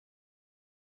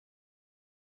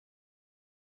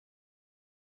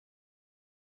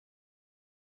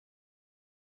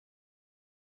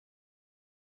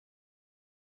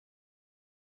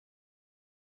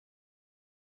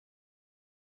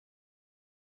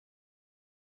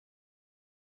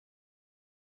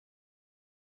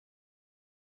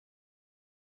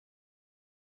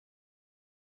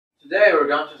Today we're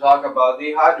going to talk about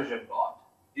the hydrogen bond.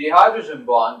 The hydrogen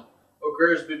bond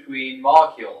occurs between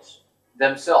molecules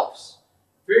themselves.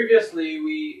 Previously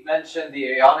we mentioned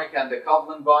the ionic and the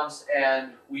covalent bonds,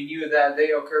 and we knew that they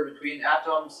occur between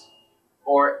atoms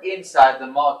or inside the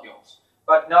molecules,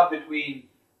 but not between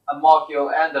a molecule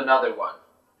and another one.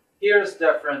 Here is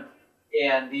different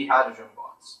in the hydrogen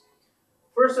bonds.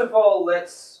 First of all,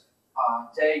 let's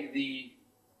take the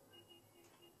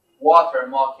water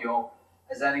molecule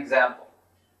as an example.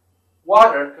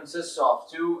 Water consists of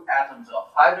two atoms of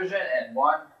hydrogen and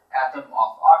one atom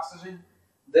of oxygen.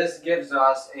 This gives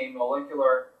us a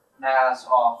molecular mass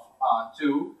of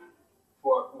 2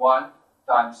 for 1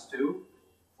 times 2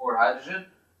 for hydrogen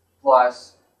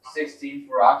plus 16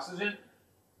 for oxygen.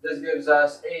 This gives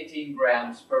us 18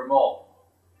 grams per mole.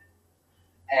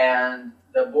 And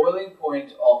the boiling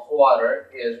point of water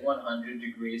is 100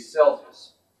 degrees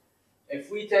Celsius.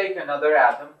 If we take another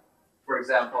atom, for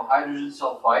example, hydrogen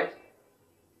sulfide,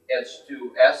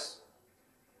 H2S,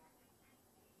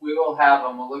 we will have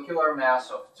a molecular mass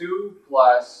of 2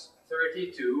 plus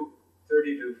 32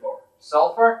 for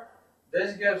sulfur.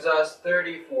 This gives us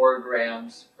 34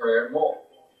 grams per mole.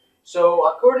 So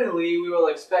accordingly, we will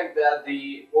expect that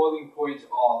the boiling point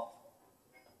of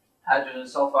hydrogen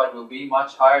sulfide will be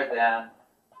much higher than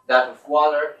that of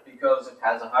water because it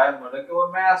has a higher molecular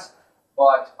mass.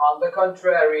 But on the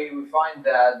contrary, we find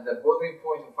that the boiling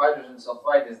point of hydrogen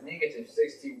sulfide is negative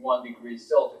 61 degrees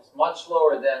Celsius, much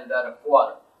lower than that of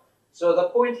water. So the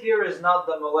point here is not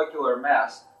the molecular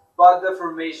mass, but the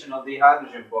formation of the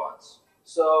hydrogen bonds.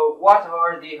 So what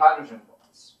are the hydrogen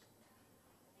bonds?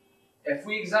 If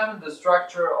we examine the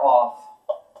structure of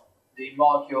the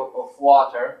molecule of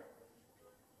water,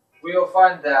 we will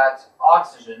find that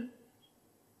oxygen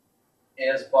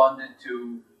is bonded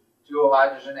to two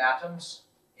hydrogen atoms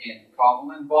in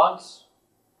covalent bonds,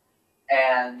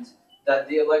 and that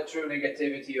the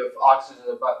electronegativity of oxygen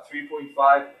is about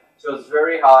 3.5, so it's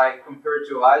very high compared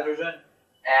to hydrogen,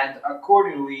 and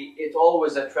accordingly it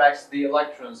always attracts the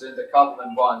electrons in the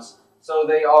covalent bonds, so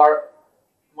they are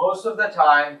most of the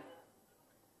time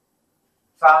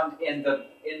found in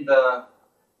the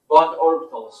bond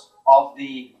orbitals of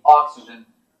the oxygen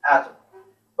atom.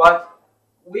 But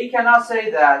we cannot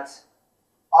say that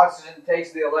oxygen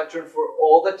takes the electron for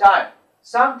all the time.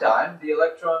 Sometimes the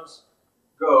electrons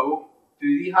go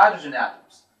to the hydrogen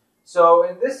atoms. So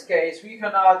in this case, we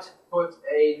cannot put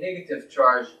a negative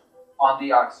charge on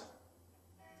the oxygen.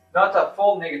 Not a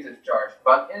full negative charge,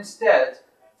 but instead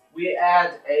we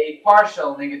add a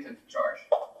partial negative charge.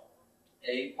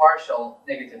 A partial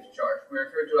negative charge, we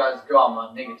refer to as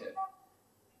gamma negative.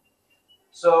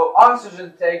 So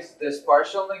oxygen takes this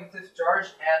partial negative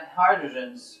charge, and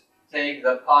hydrogens take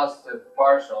the positive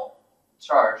partial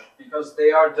charge because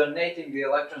they are donating the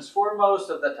electrons for most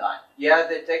of the time. Yeah,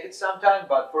 they take it sometime,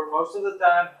 but for most of the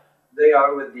time they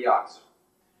are with the oxygen.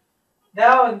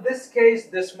 Now in this case,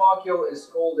 this molecule is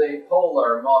called a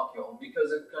polar molecule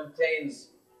because it contains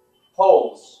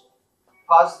poles,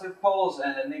 positive poles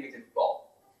and a negative pole.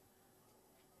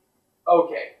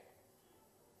 Okay,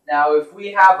 now if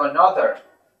we have another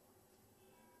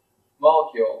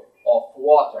molecule of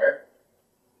water,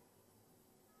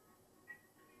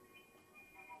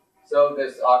 so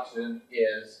this oxygen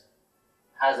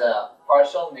has a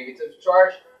partial negative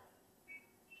charge.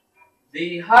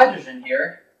 The hydrogen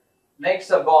here makes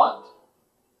a bond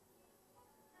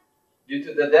due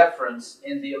to the difference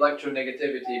in the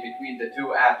electronegativity between the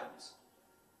two atoms.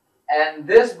 And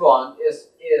this bond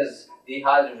is the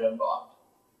hydrogen bond.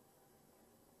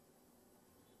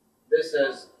 This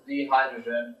is the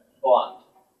hydrogen bond,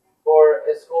 or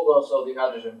it's called also the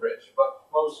hydrogen bridge, but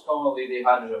most commonly the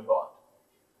hydrogen bond.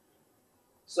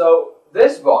 So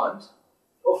this bond,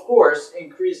 of course,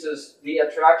 increases the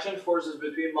attraction forces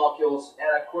between molecules,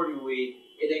 and accordingly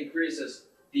it increases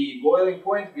the boiling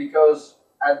point because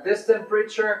at this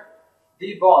temperature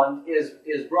the bond is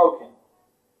broken.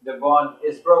 The bond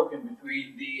is broken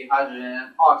between the hydrogen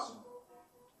and oxygen.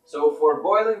 So for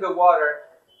boiling the water,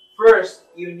 first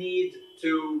you need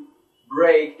to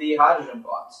break the hydrogen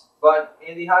bonds. But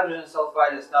in the hydrogen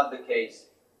sulfide it's not the case.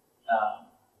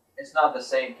 It's not the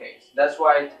same case. That's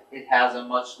why it has a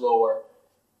much lower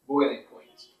boiling point.